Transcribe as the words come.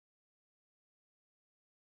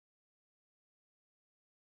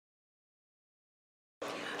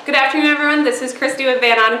Good afternoon, everyone. This is Christy with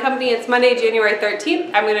Ahn Co. It's Monday, January 13th.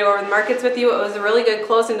 I'm going to go over the markets with you. It was a really good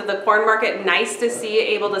close into the corn market. Nice to see it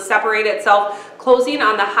able to separate itself, closing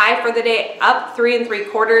on the high for the day, up 3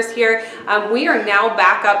 3/4 here. We are now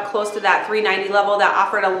back up close to that 390 level that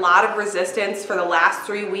offered a lot of resistance for the last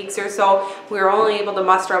 3 weeks or so. We were only able to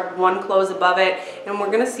muster up one close above it, and we're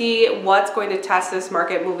going to see what's going to test this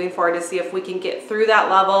market moving forward to see if we can get through that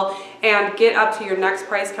level and get up to your next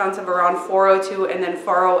price counts of around 402 and then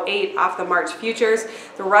 408 off the March futures.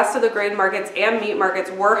 The rest of the grain markets and meat markets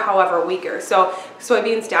were, however, weaker. So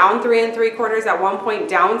soybeans down 3 3/4, at one point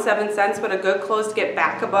down 7 cents, but a good close to get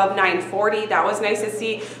back above 940. That was nice to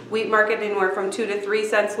see. Wheat market anywhere from 2 to 3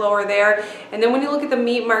 cents lower there. And then when you look at the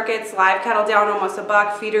meat markets, live cattle down almost a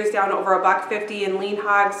buck, feeders down over $1.50, and lean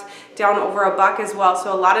hogs down over a buck as well.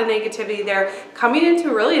 So a lot of negativity there coming into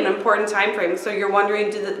really an important time frame. So you're wondering,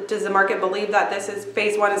 does the market believe that this is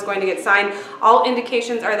phase one is going to get signed? All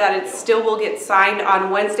indications are that it still will get signed on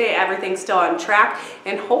Wednesday. Everything's still on track,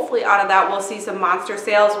 and hopefully out of that we'll see some monster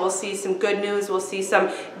sales, we'll see some good news, we'll see some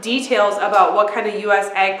details about what kind of U.S.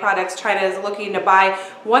 ag products China is looking to buy.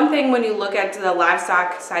 One thing when you look at the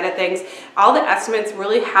livestock side of things, all the estimates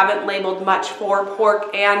really haven't labeled much for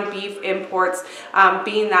pork and beef imports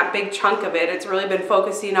being that big chunk of it. It's really been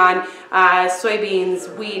focusing on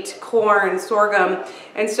soybeans, wheat, corn, sorghum,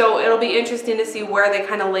 and so it'll be interesting to see where they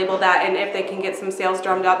kind of label that and if they can get some sales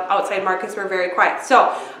drummed up. Outside markets were very quiet.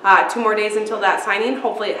 So 2 more days until that signing.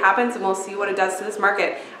 Hopefully it happens, and we'll see what it does to this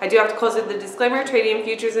market. I do have to close with the disclaimer: trading in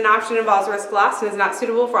futures and option involves risk loss and is not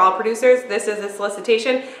suitable for all producers. This is a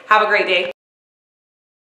solicitation. Have a great day.